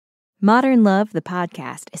Modern Love, the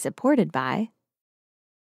podcast, is supported by...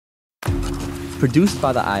 Produced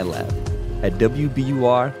by the iLab at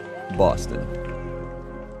WBUR, Boston.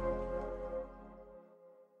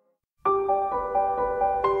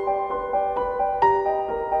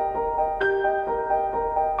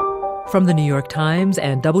 From the New York Times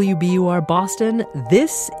and WBUR Boston,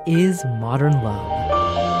 this is Modern Love.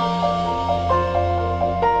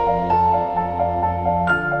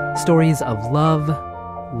 Stories of love,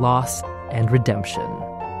 loss, and redemption.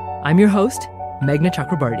 I'm your host, Meghna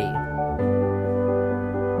Chakrabarty.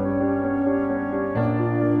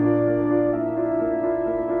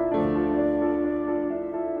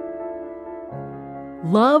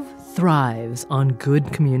 Love thrives on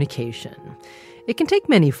good communication. It can take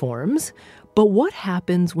many forms, but what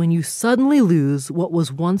happens when you suddenly lose what was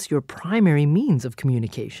once your primary means of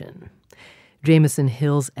communication? Jamison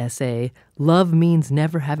Hill's essay, Love Means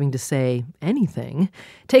Never Having to Say Anything,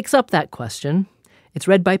 takes up that question. It's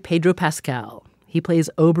read by Pedro Pascal. He plays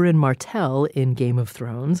Oberyn Martell in Game of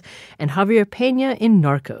Thrones and Javier Peña in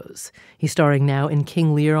Narcos. He's starring now in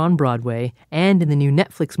King Lear on Broadway and in the new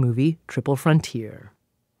Netflix movie Triple Frontier.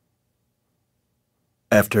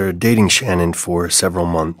 After dating Shannon for several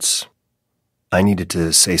months, I needed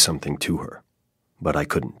to say something to her, but I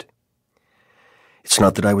couldn't. It's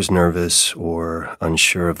not that I was nervous or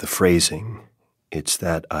unsure of the phrasing, it's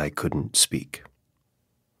that I couldn't speak.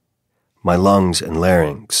 My lungs and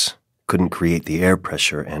larynx couldn't create the air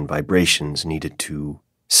pressure and vibrations needed to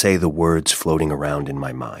say the words floating around in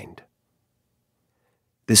my mind.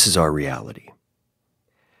 This is our reality.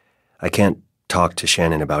 I can't talk to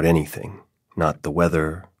Shannon about anything, not the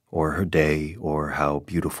weather or her day or how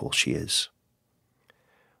beautiful she is.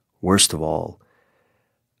 Worst of all,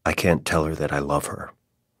 I can't tell her that I love her.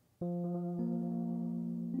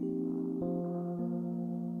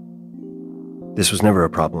 This was never a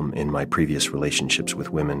problem in my previous relationships with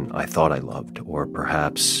women I thought I loved, or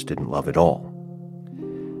perhaps didn't love at all.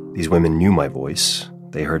 These women knew my voice,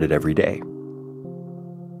 they heard it every day.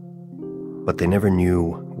 But they never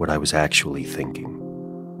knew what I was actually thinking.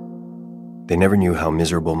 They never knew how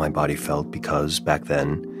miserable my body felt because, back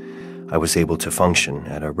then, I was able to function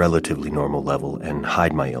at a relatively normal level and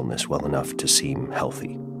hide my illness well enough to seem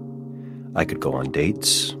healthy. I could go on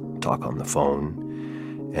dates, talk on the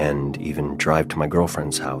phone, and even drive to my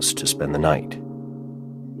girlfriend's house to spend the night.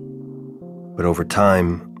 But over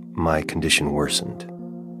time, my condition worsened.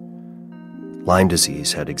 Lyme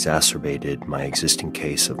disease had exacerbated my existing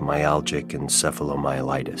case of myalgic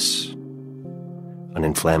encephalomyelitis, an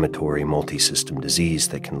inflammatory multi-system disease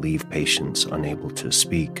that can leave patients unable to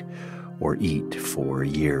speak or eat for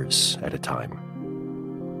years at a time.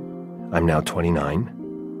 I'm now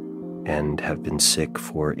 29 and have been sick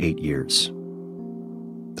for 8 years,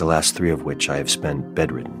 the last 3 of which I have spent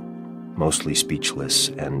bedridden, mostly speechless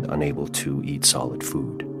and unable to eat solid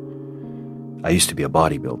food. I used to be a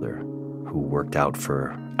bodybuilder who worked out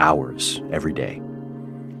for hours every day,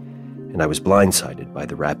 and I was blindsided by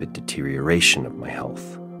the rapid deterioration of my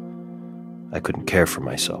health. I couldn't care for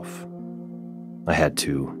myself. I had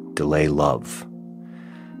to delay love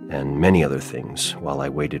and many other things while I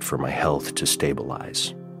waited for my health to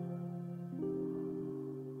stabilize.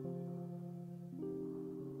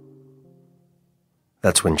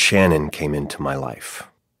 That's when Shannon came into my life.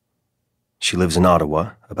 She lives in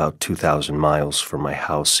Ottawa, about 2,000 miles from my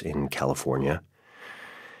house in California.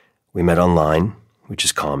 We met online, which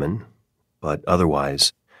is common, but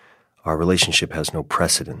otherwise, our relationship has no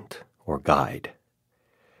precedent or guide.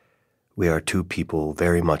 We are 2 people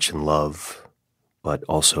very much in love, but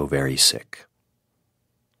also very sick.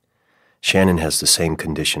 Shannon has the same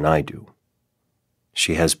condition I do.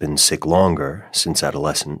 She has been sick longer since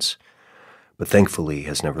adolescence, but thankfully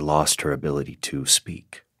has never lost her ability to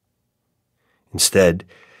speak. Instead,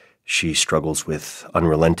 she struggles with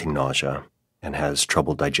unrelenting nausea and has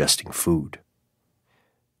trouble digesting food.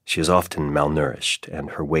 She is often malnourished,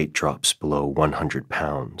 and her weight drops below 100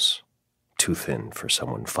 pounds, too thin for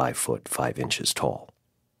someone 5 foot 5 inches tall.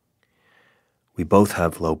 We both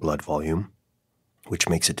have low blood volume, which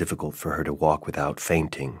makes it difficult for her to walk without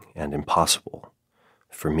fainting and impossible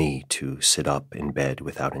for me to sit up in bed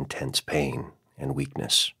without intense pain and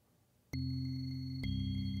weakness.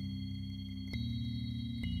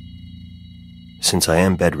 Since I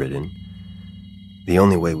am bedridden, the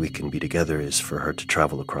only way we can be together is for her to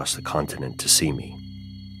travel across the continent to see me.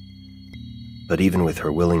 But even with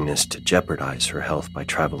her willingness to jeopardize her health by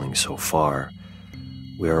traveling so far,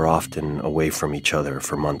 we are often away from each other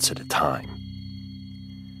for months at a time.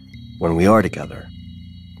 When we are together,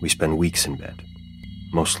 we spend weeks in bed,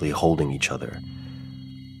 mostly holding each other,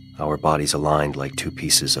 our bodies aligned like two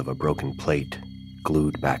pieces of a broken plate,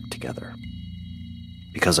 glued back together.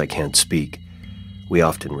 Because I can't speak, we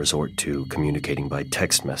often resort to communicating by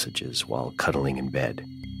text messages while cuddling in bed.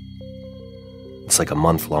 It's like a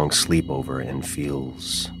month-long sleepover and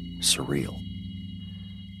feels surreal.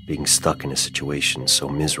 Being stuck in a situation so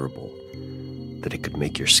miserable that it could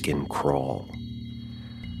make your skin crawl.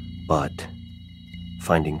 But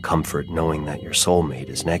finding comfort knowing that your soulmate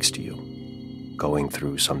is next to you, going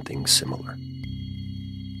through something similar.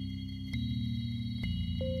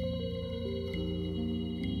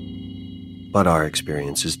 But our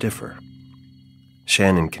experiences differ.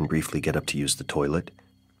 Shannon can briefly get up to use the toilet,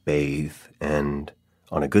 bathe, and,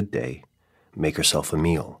 on a good day, make herself a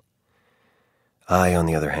meal. I, on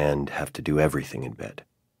the other hand, have to do everything in bed.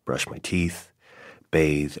 Brush my teeth,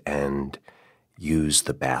 bathe, and use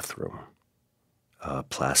the bathroom. A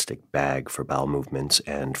plastic bag for bowel movements,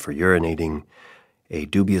 and for urinating, a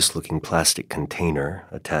dubious-looking plastic container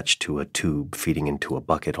attached to a tube feeding into a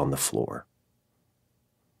bucket on the floor.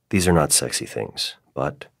 These are not sexy things,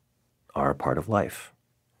 but are a part of life.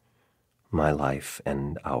 My life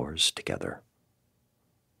and ours together.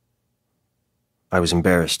 I was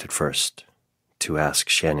embarrassed at first to ask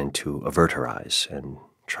Shannon to avert her eyes and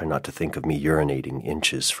try not to think of me urinating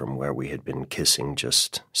inches from where we had been kissing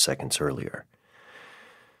just seconds earlier.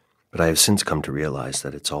 But I have since come to realize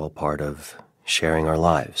that it's all part of sharing our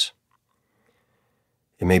lives.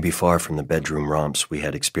 It may be far from the bedroom romps we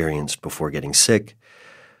had experienced before getting sick,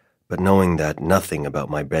 but knowing that nothing about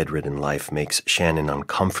my bedridden life makes Shannon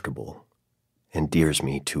uncomfortable endears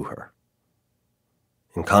me to her.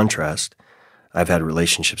 In contrast, I've had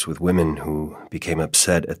relationships with women who became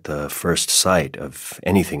upset at the first sight of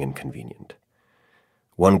anything inconvenient.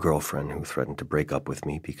 One girlfriend who threatened to break up with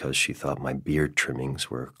me because she thought my beard trimmings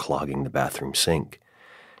were clogging the bathroom sink,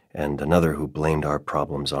 and another who blamed our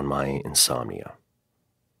problems on my insomnia.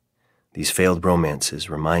 These failed romances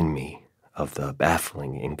remind me of the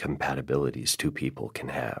baffling incompatibilities two people can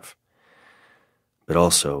have, but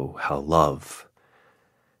also how love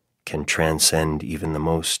can transcend even the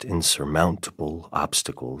most insurmountable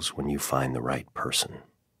obstacles when you find the right person.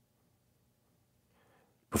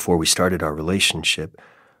 Before we started our relationship,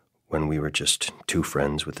 when we were just two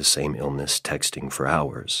friends with the same illness texting for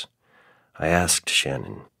hours, I asked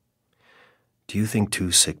Shannon, "Do you think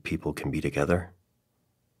two sick people can be together?"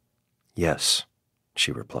 "Yes,"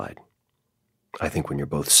 she replied. "I think when you're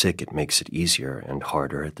both sick, it makes it easier and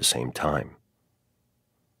harder at the same time."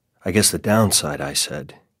 "I guess the downside," I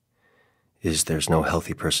said, "is there's no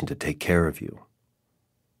healthy person to take care of you."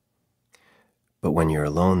 "But when you're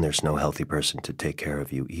alone, there's no healthy person to take care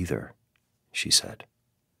of you either," she said.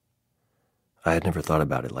 I had never thought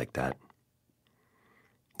about it like that.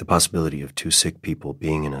 The possibility of two sick people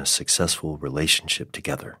being in a successful relationship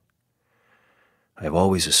together. I have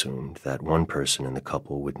always assumed that one person in the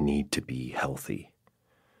couple would need to be healthy.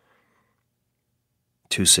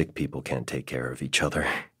 Two sick people can't take care of each other.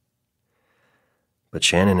 But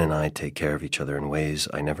Shannon and I take care of each other in ways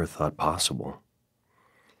I never thought possible.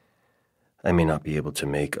 I may not be able to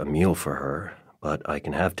make a meal for her, but I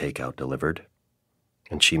can have takeout delivered.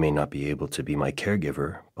 And she may not be able to be my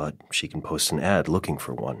caregiver, but she can post an ad looking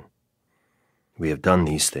for one. We have done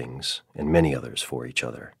these things and many others for each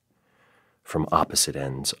other, from opposite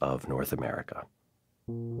ends of North America.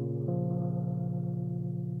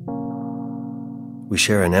 We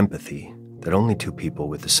share an empathy that only two people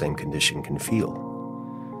with the same condition can feel.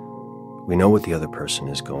 We know what the other person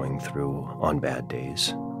is going through on bad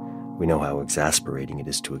days. We know how exasperating it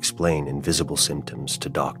is to explain invisible symptoms to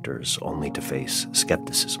doctors only to face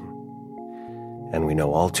skepticism. And we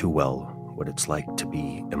know all too well what it's like to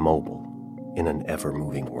be immobile in an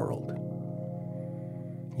ever-moving world.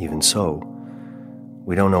 Even so,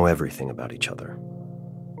 we don't know everything about each other.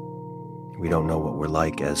 We don't know what we're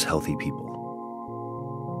like as healthy people.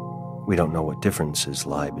 We don't know what differences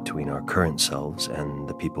lie between our current selves and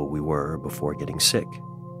the people we were before getting sick.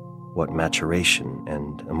 What maturation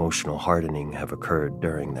and emotional hardening have occurred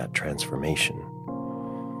during that transformation.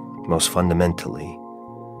 Most fundamentally,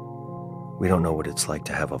 we don't know what it's like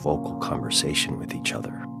to have a vocal conversation with each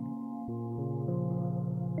other.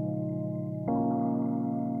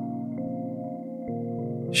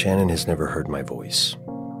 Shannon has never heard my voice.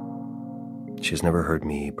 She has never heard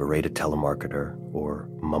me berate a telemarketer or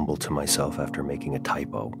mumble to myself after making a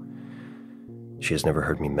typo. She has never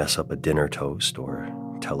heard me mess up a dinner toast or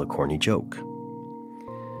tell a corny joke.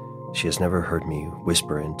 She has never heard me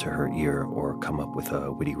whisper into her ear or come up with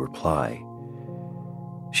a witty reply.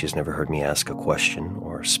 She has never heard me ask a question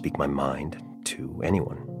or speak my mind to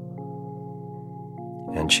anyone.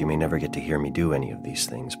 and she may never get to hear me do any of these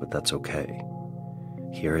things, but that's okay.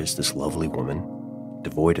 Here is this lovely woman,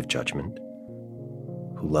 devoid of judgment,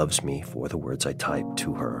 who loves me for the words I type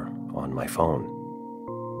to her on my phone.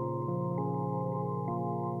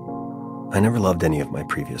 I never loved any of my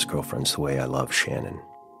previous girlfriends the way I love Shannon.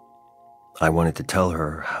 I wanted to tell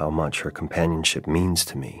her how much her companionship means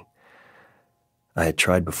to me. I had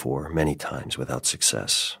tried before many times without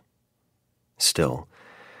success. Still,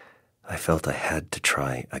 I felt I had to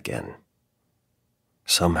try again.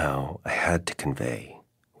 Somehow I had to convey,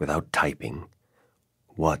 without typing,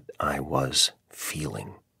 what I was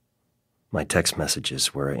feeling. My text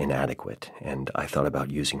messages were inadequate, and I thought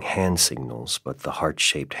about using hand signals, but the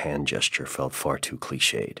heart-shaped hand gesture felt far too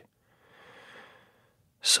cliched.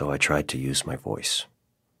 So I tried to use my voice.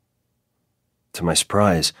 To my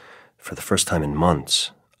surprise, for the first time in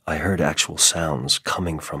months, I heard actual sounds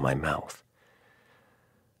coming from my mouth.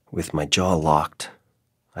 With my jaw locked,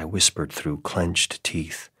 I whispered through clenched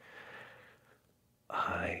teeth,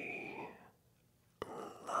 "I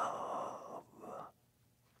love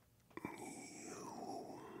you."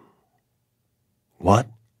 "What?"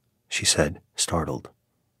 she said, startled.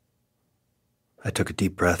 I took a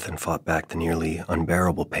deep breath and fought back the nearly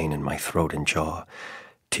unbearable pain in my throat and jaw.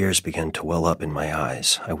 Tears began to well up in my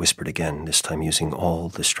eyes. I whispered again, this time using all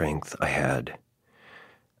the strength I had.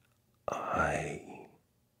 "I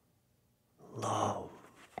love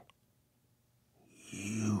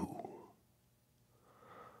you."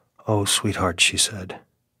 "Oh, sweetheart," she said.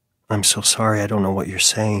 "I'm so sorry. I don't know what you're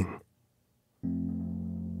saying."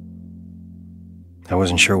 I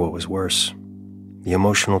wasn't sure what was worse, the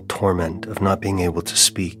emotional torment of not being able to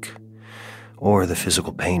speak, or the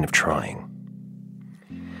physical pain of trying.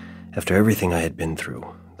 After everything I had been through,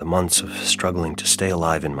 the months of struggling to stay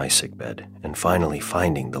alive in my sickbed, and finally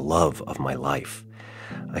finding the love of my life,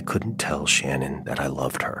 I couldn't tell Shannon that I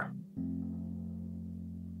loved her.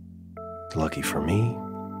 Lucky for me,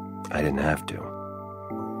 I didn't have to.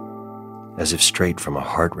 As if straight from a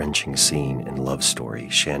heart-wrenching scene in Love Story,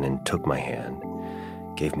 Shannon took my hand,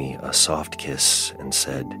 gave me a soft kiss, and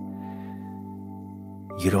said,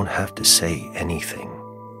 "You don't have to say anything.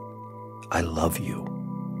 I love you."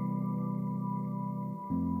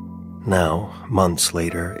 Now, months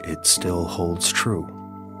later, it still holds true.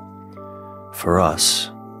 For us,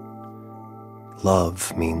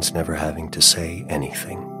 love means never having to say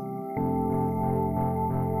anything.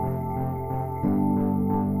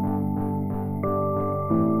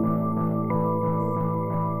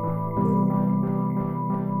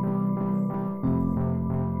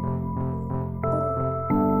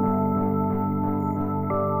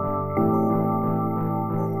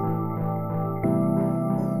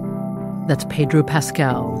 That's Pedro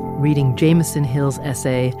Pascal reading Jamison Hill's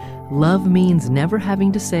essay, Love Means Never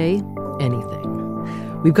Having to Say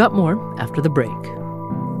Anything. We've got more after the break.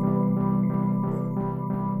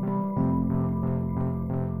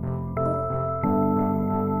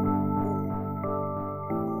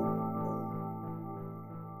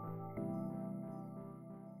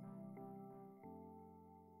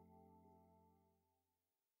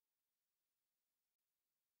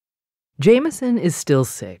 Jamison is still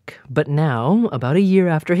sick, but now, about a year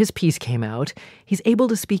after his piece came out, he's able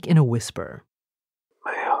to speak in a whisper.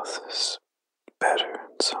 My health is better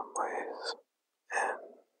in some ways, and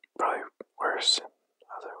probably worse in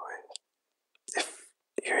other ways. If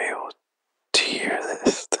you're able to hear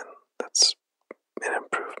this, then that's an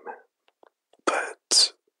improvement.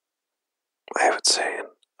 But I would say in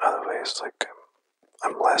other ways, like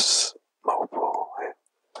I'm less mobile. I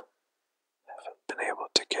haven't been able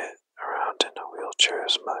to get around in a wheelchair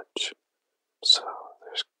as much, so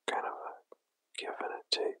there's kind of a give and a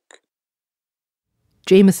take.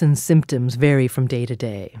 Jamison's symptoms vary from day to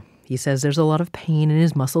day. He says there's a lot of pain in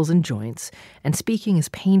his muscles and joints, and speaking is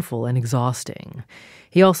painful and exhausting.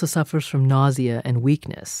 He also suffers from nausea and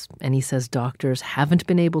weakness, and he says doctors haven't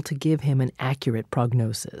been able to give him an accurate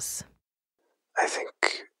prognosis. I think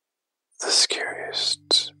the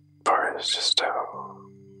scariest part is just how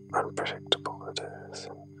unpredictable it is.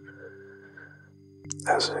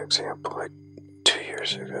 As an example, like 2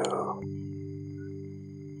 years ago,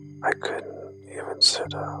 I couldn't even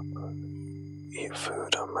sit up, eat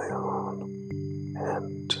food on my own.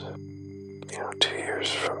 And, 2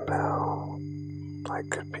 years from now, I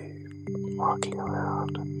could be walking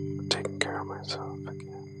around and taking care of myself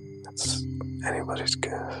again. It's anybody's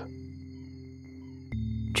guess.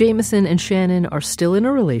 Jamison and Shannon are still in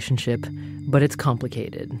a relationship, but it's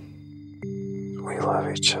complicated. We love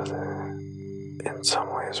each other. In some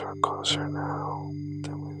ways, we're closer now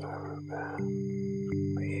than we've ever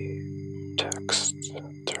been. We text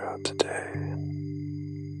throughout the day, and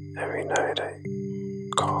every night I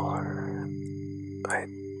call her, and I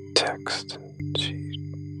text, and she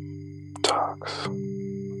talks.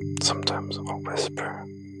 Sometimes I'll whisper.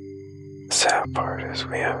 The sad part is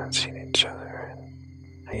we haven't seen each other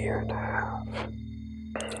in a year and a half.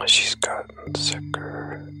 She's gotten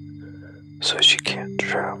sicker, so she can't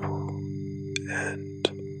travel, and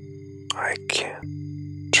I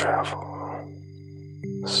can't travel.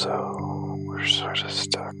 So we're sort of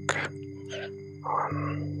stuck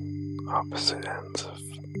on opposite ends of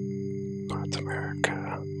North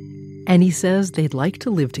America. And he says they'd like to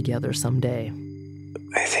live together someday.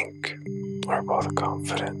 I think we're both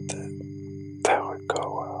confident that would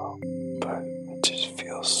go well, but it just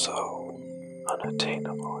feels so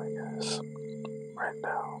unattainable, I guess, right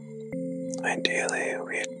now. Ideally,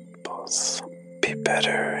 we'd both be better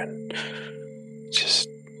and just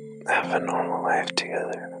have a normal life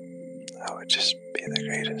together. That would just be the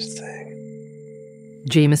greatest thing.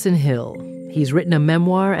 Jamison Hill. He's written a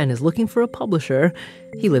memoir and is looking for a publisher.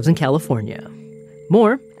 He lives in California.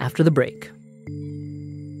 More after the break.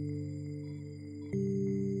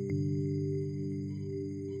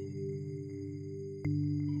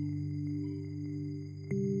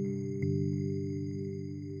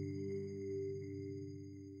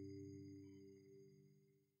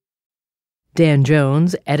 Dan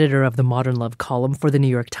Jones, editor of the Modern Love column for the New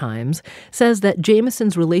York Times, says that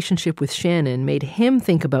Jamison's relationship with Shannon made him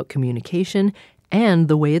think about communication and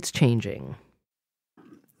the way it's changing.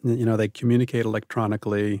 You know, they communicate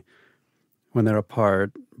electronically when they're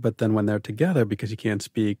apart, but then when they're together, because you can't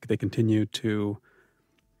speak, they continue to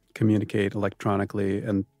communicate electronically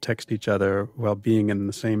and text each other while being in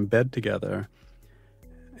the same bed together.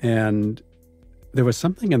 And there was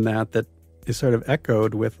something in that is sort of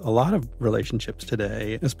echoed with a lot of relationships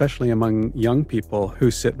today, especially among young people who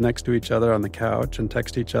sit next to each other on the couch and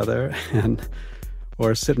text each other,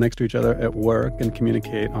 or sit next to each other at work and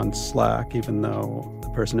communicate on Slack, even though the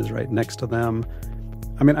person is right next to them.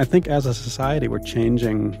 I mean, I think as a society, we're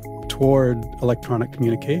changing toward electronic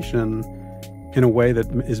communication in a way that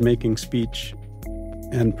is making speech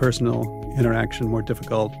and personal interaction more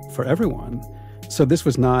difficult for everyone. So this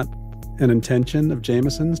was not an intention of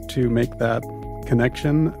Jamison's to make that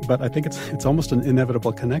connection, but I think it's almost an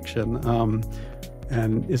inevitable connection,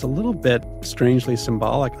 and is a little bit strangely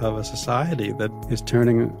symbolic of a society that is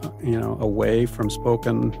turning, away from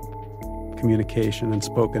spoken communication and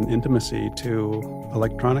spoken intimacy to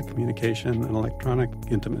electronic communication and electronic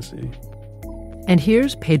intimacy. And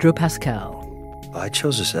here's Pedro Pascal. I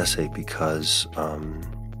chose this essay because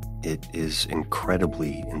it is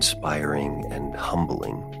incredibly inspiring and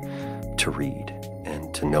humbling to read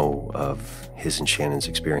and to know of his and Shannon's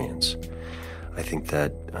experience. I think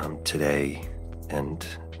that today, and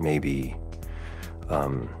maybe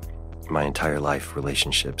my entire life,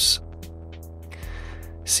 relationships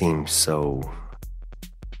seem so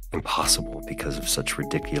impossible because of such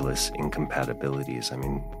ridiculous incompatibilities. I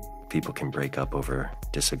mean, people can break up over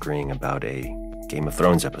disagreeing about a Game of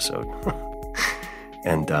Thrones episode.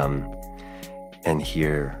 And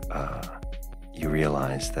here you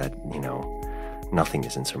realize that, nothing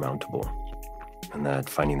is insurmountable, and that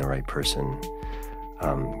finding the right person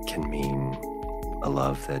can mean a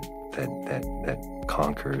love that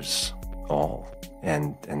conquers all,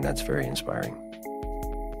 and that's very inspiring.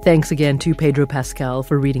 Thanks again to Pedro Pascal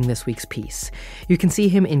for reading this week's piece. You can see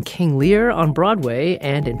him in King Lear on Broadway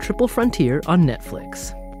and in Triple Frontier on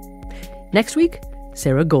Netflix. Next week,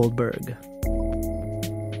 Sarah Goldberg.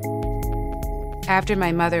 After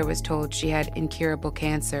my mother was told she had incurable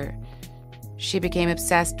cancer, she became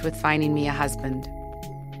obsessed with finding me a husband.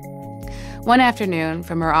 One afternoon,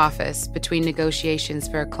 from her office, between negotiations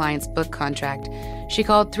for a client's book contract, she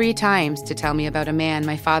called 3 times to tell me about a man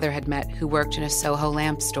my father had met who worked in a Soho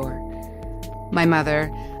lamp store. My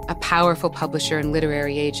mother, a powerful publisher and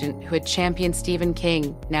literary agent who had championed Stephen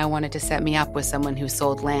King, now wanted to set me up with someone who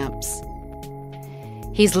sold lamps.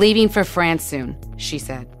 "He's leaving for France soon," she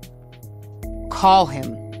said. "Call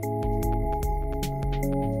him."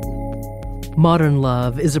 Modern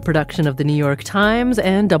Love is a production of the New York Times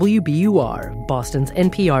and WBUR, Boston's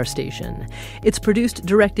NPR station. It's produced,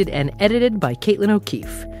 directed, and edited by Caitlin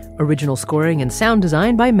O'Keefe. Original scoring and sound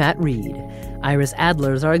design by Matt Reed. Iris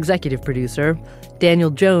Adler is our executive producer. Daniel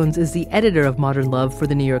Jones is the editor of Modern Love for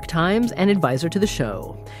the New York Times and advisor to the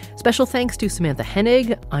show. Special thanks to Samantha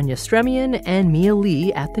Hennig, Anya Stremian, and Mia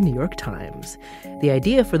Lee at the New York Times. The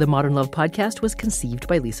idea for the Modern Love podcast was conceived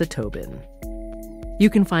by Lisa Tobin. You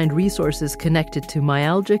can find resources connected to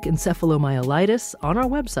myalgic encephalomyelitis on our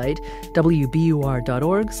website,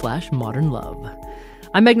 wbur.org/modernlove.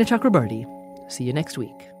 I'm Meghna Chakrabarty. See you next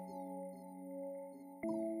week.